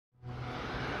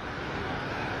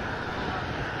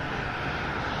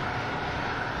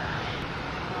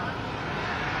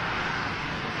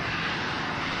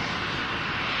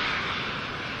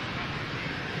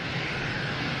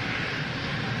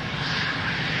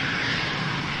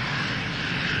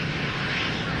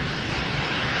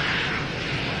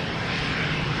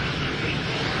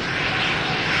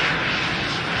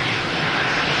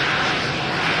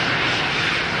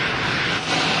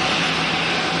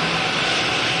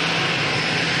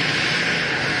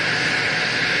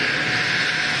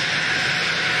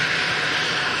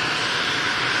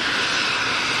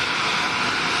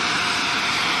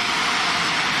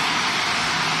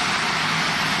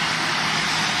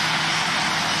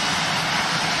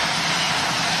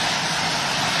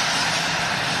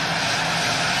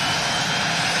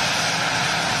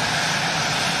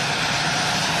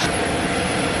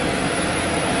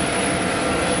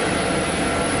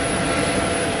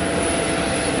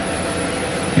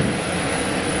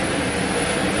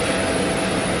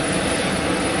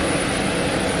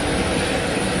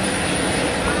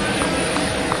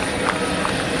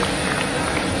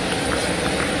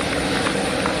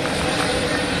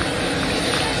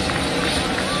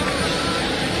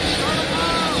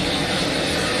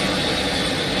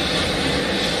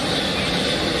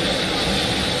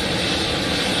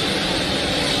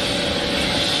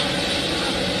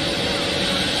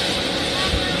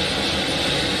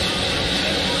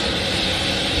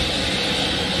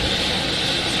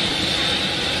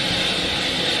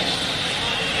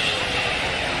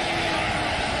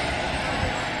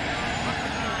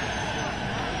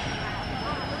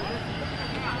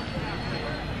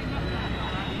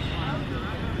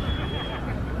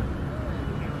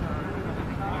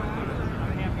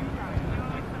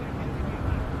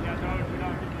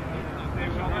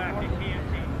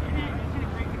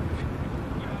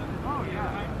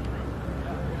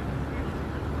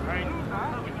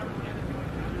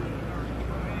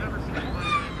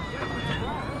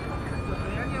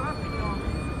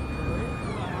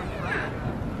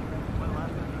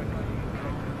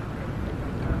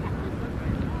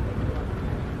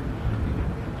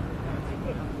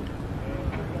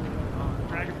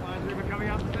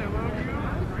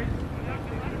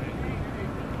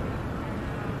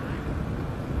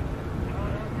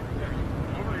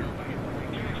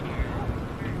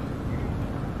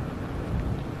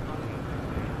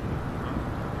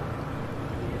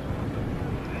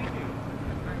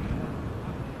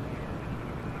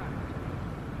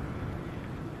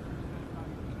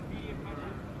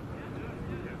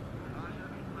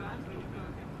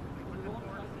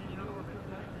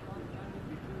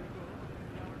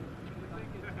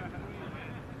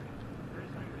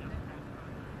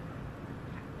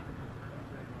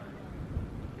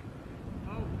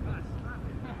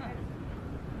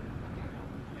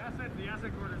The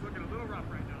asset corner is looking a little rough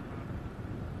right now, Rob.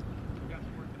 We got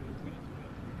some work to do.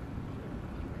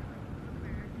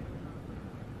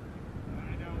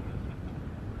 I know.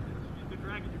 The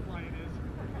dragon you're flying is.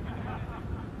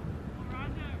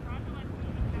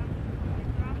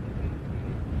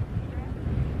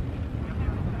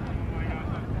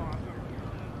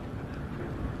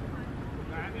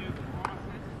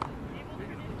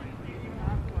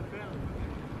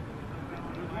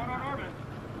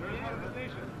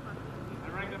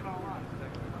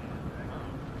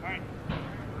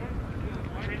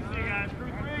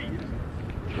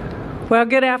 Well,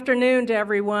 good afternoon to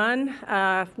everyone.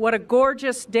 What a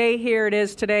gorgeous day here it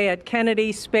is today at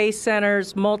Kennedy Space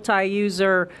Center's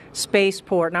multi-user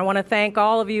spaceport. And I want to thank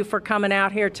all of you for coming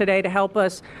out here today to help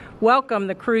us welcome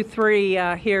the Crew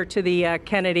 3 here to the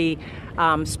Kennedy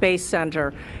Space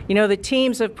Center. You know, the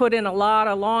teams have put in a lot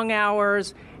of long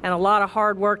hours and a lot of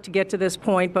hard work to get to this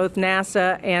point, both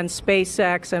NASA and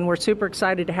SpaceX, and we're super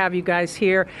excited to have you guys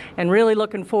here and really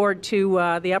looking forward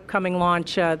to the upcoming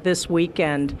launch this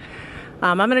weekend.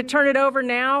 I'm going to turn it over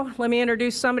now. Let me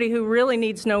introduce somebody who really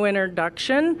needs no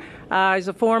introduction. He's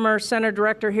a former center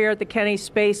director here at the Kennedy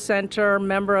Space Center,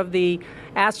 member of the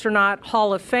Astronaut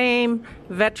Hall of Fame,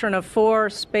 veteran of 4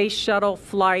 space shuttle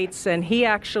flights, and he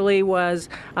actually was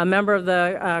a member of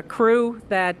the crew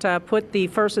that put the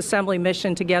first assembly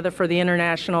mission together for the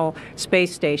International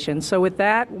Space Station. So with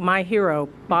that, my hero,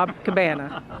 Bob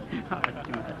Cabana.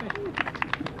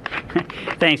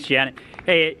 Thanks, Janet.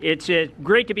 Hey, it's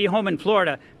great to be home in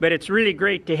Florida, but it's really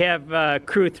great to have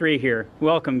Crew 3 here.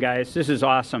 Welcome, guys. This is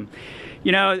awesome.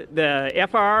 You know, the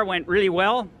FRR went really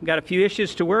well. Got a few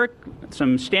issues to work,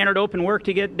 some standard open work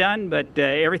to get done, but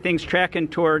everything's tracking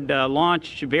toward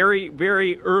launch very,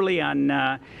 very early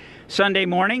on Sunday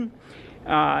morning.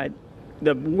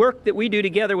 The work that we do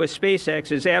together with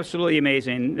SpaceX is absolutely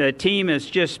amazing. The team has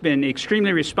just been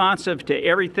extremely responsive to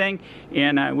everything,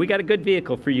 and we got a good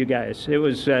vehicle for you guys. It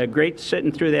was great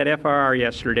sitting through that FRR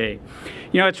yesterday.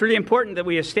 You know, it's really important that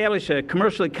we establish a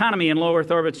commercial economy in low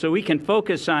Earth orbit so we can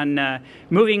focus on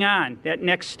moving on, that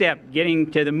next step,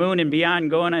 getting to the moon and beyond,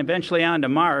 going eventually on to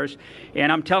Mars.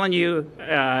 And I'm telling you,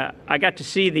 I got to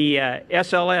see the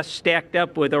SLS stacked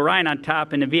up with Orion on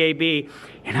top and the VAB,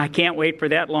 and I can't wait for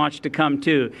that launch to come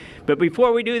too. But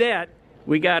before we do that,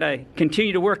 we got to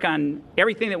continue to work on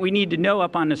everything that we need to know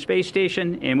up on the space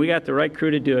station, and we got the right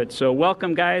crew to do it. So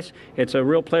welcome, guys. It's a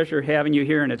real pleasure having you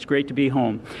here, and it's great to be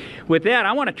home. With that,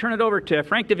 I want to turn it over to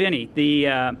Frank DeVinny, the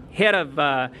head of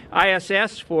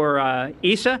ISS for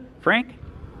ESA. Frank?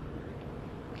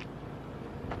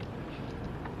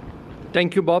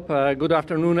 Thank you, Bob. Good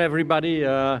afternoon, everybody.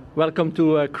 Welcome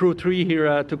to Crew 3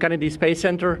 here to Kennedy Space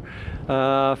Center.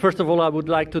 First of all, I would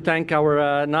like to thank our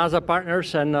NASA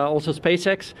partners and also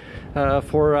SpaceX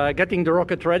for getting the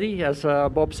rocket ready. As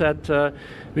Bob said,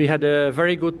 we had a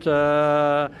very good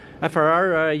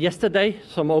FRR yesterday,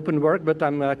 some open work, but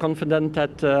I'm confident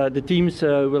that the teams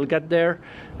will get there.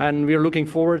 And we're looking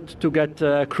forward to get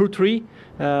Crew 3,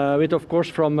 with, of course,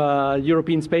 from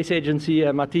European Space Agency,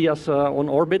 Matthias on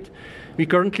orbit. We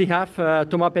currently have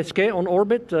Thomas Pesquet on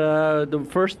orbit, the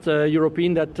first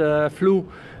European that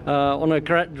flew on a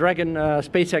Dragon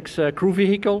SpaceX Crew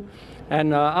vehicle.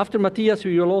 And after Matthias,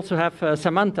 we will also have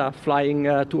Samantha flying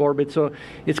to orbit. So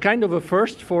it's kind of a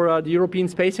first for the European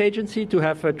Space Agency to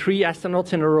have 3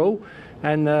 astronauts in a row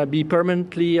and be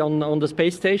permanently on the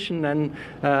space station. And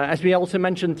as we also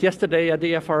mentioned yesterday at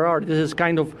the FRR, this is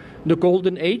kind of the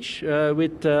golden age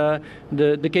with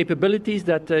the capabilities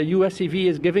that USCV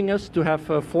is giving us to have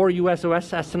 4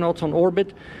 USOS astronauts on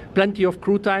orbit, plenty of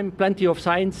crew time, plenty of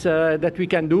science that we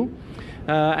can do.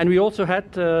 And we also had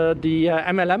the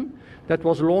MLM. that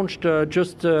was launched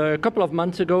just a couple of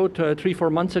months ago,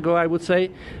 3-4 months ago, I would say,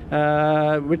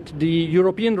 with the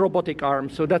European robotic arm.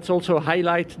 So that's also a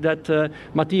highlight that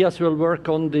Matthias will work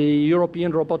on the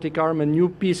European robotic arm, a new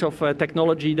piece of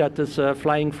technology that is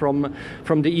flying from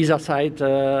the ESA side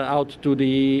out to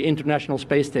the International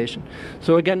Space Station.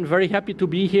 So again, very happy to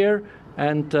be here,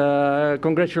 and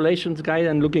congratulations, guys,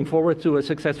 and looking forward to a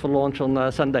successful launch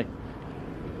on Sunday.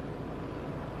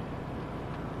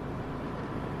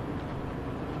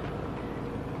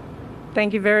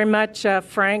 Thank you very much,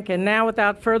 Frank. And now,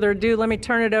 without further ado, let me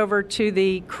turn it over to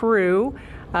the crew.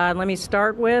 Let me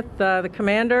start with the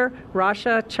commander,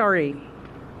 Chari.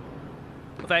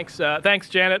 Thanks,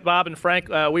 Janet, Bob, and Frank.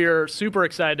 We are super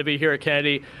excited to be here at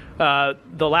Kennedy. The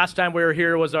last time we were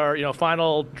here was our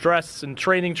final dress and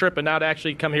training trip, and now to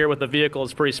actually come here with the vehicle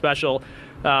is pretty special.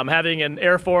 Having an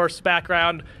Air Force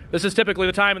background, this is typically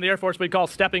the time in the Air Force we call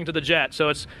stepping to the jet.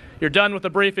 So you're done with the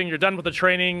briefing, you're done with the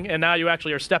training, and now you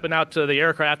actually are stepping out to the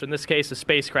aircraft, in this case the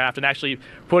spacecraft, and actually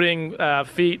putting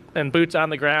feet and boots on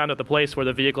the ground at the place where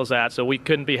the vehicle's at. So we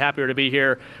couldn't be happier to be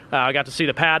here. I got to see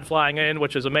the pad flying in,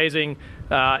 which is amazing.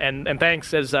 And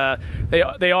thanks, as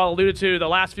they all alluded to, the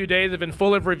last few days have been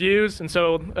full of reviews, and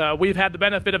so we've had the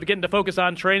benefit of getting to focus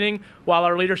on training while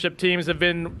our leadership teams have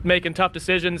been making tough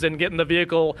decisions and getting the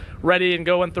vehicle ready and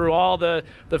going through all the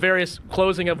various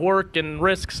closing of work and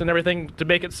risks and everything to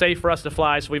make it safe for us to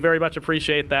fly. So we very much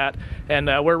appreciate that, and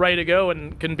we're ready to go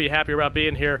and couldn't be happier about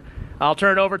being here. I'll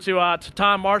turn it over to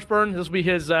Tom Marshburn. This will be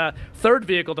his third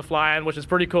vehicle to fly in, which is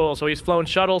pretty cool. So he's flown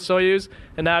Shuttle, Soyuz,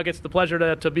 and now gets the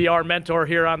pleasure to be our mentor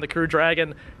here on the Crew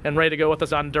Dragon and ready to go with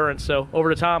us on Endurance. So over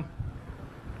to Tom.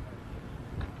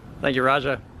 Thank you,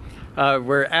 Raja.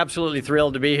 We're absolutely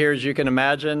thrilled to be here, as you can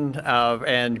imagine,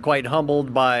 and quite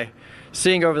humbled by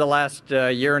seeing over the last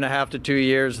year and a half to 2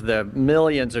 years the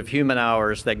millions of human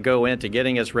hours that go into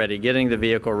getting us ready, getting the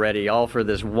vehicle ready, all for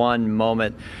this one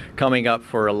moment coming up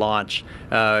for a launch.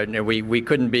 We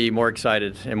couldn't be more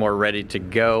excited and more ready to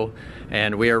go,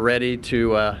 and we are ready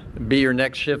to be your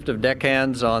next shift of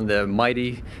deckhands on the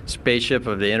mighty spaceship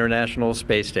of the International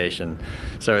Space Station.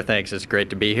 So thanks, it's great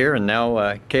to be here. And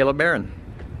now Caleb Barron.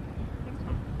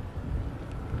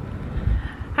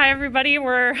 Hi, everybody.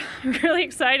 We're really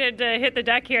excited to hit the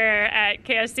deck here at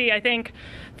KSC. I think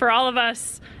for all of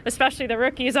us, especially the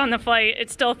rookies on the flight, it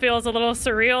still feels a little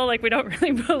surreal, like we don't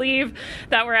really believe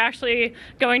that we're actually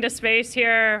going to space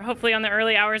here, hopefully on the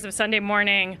early hours of Sunday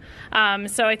morning.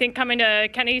 So I think coming to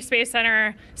Kennedy Space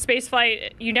Center,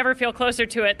 spaceflight, you never feel closer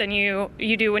to it than you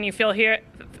do when you're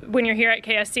here at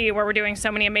KSC, where we're doing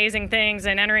so many amazing things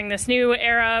and entering this new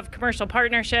era of commercial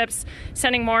partnerships,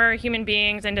 sending more human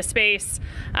beings into space.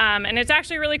 And it's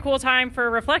actually a really cool time for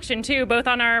reflection, too, both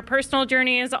on our personal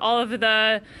journeys, all of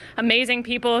the amazing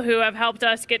people who have helped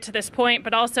us get to this point,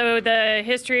 but also the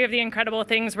history of the incredible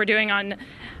things we're doing on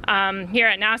here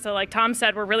at NASA. Like Tom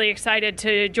said, we're really excited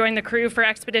to join the crew for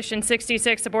Expedition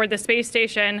 66 aboard the space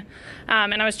station.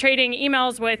 And I was trading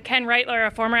emails with Ken Reitler,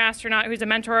 a former astronaut who's a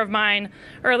mentor of mine,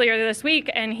 earlier this week,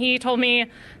 and he told me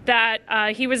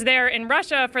that he was there in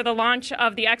Russia for the launch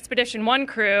of the Expedition 1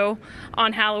 crew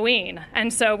on Halloween.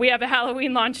 And so we have a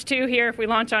Halloween launch too here if we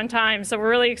launch on time. So we're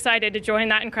really excited to join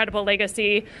that incredible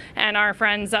legacy and our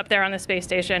friends up there on the space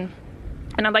station.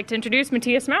 And I'd like to introduce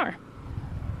Matthias Maurer.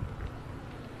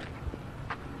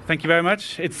 Thank you very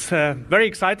much. It's very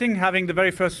exciting having the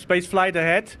very first space flight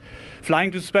ahead,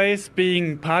 flying to space,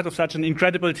 being part of such an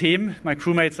incredible team. My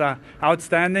crewmates are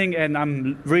outstanding, and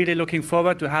I'm really looking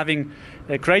forward to having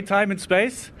a great time in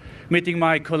space, meeting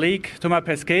my colleague Thomas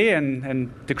Pesquet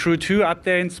and the crew too up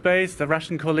there in space, the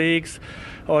Russian colleagues,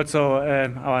 also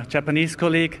our Japanese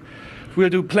colleague. We'll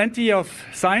do plenty of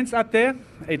science up there.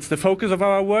 It's the focus of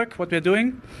our work, what we're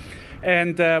doing.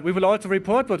 And we will also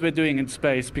report what we're doing in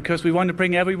space, because we want to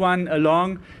bring everyone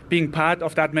along being part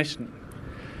of that mission.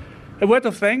 A word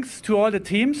of thanks to all the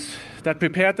teams that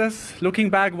prepared us.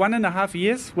 Looking back 1.5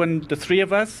 years when the 3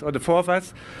 of us, or the 4 of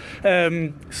us,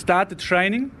 started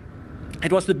training.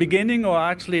 It was the beginning, or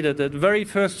actually the very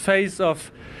first phase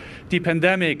of the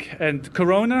pandemic and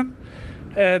Corona.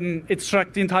 It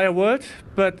struck the entire world,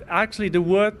 but actually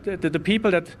the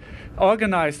people that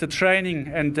organized the training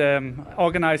and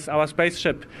organized our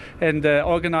spaceship and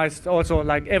organized also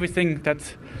like everything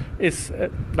that is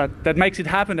that makes it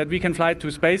happen that we can fly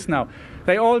to space now.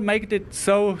 They all make it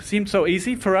seem so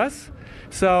easy for us.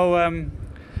 So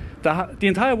the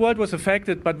entire world was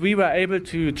affected, but we were able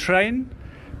to train,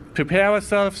 prepare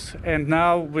ourselves, and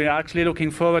now we're actually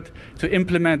looking forward to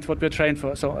implement what we're trained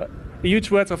for. So a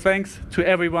huge words of thanks to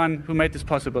everyone who made this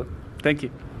possible. Thank you.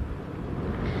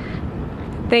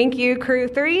 Thank you, Crew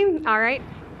 3. All right.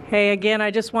 Hey, again,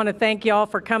 I just want to thank you all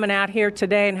for coming out here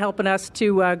today and helping us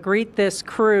to greet this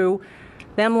crew.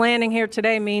 Them landing here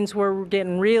today means we're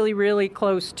getting really, really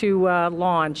close to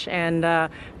launch, and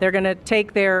they're going to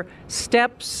take their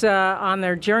steps on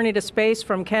their journey to space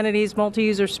from Kennedy's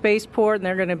multi-user spaceport, and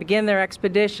they're going to begin their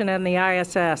expedition in the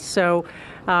ISS. So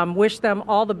wish them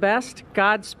all the best,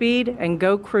 Godspeed, and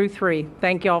go Crew 3.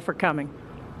 Thank you all for coming.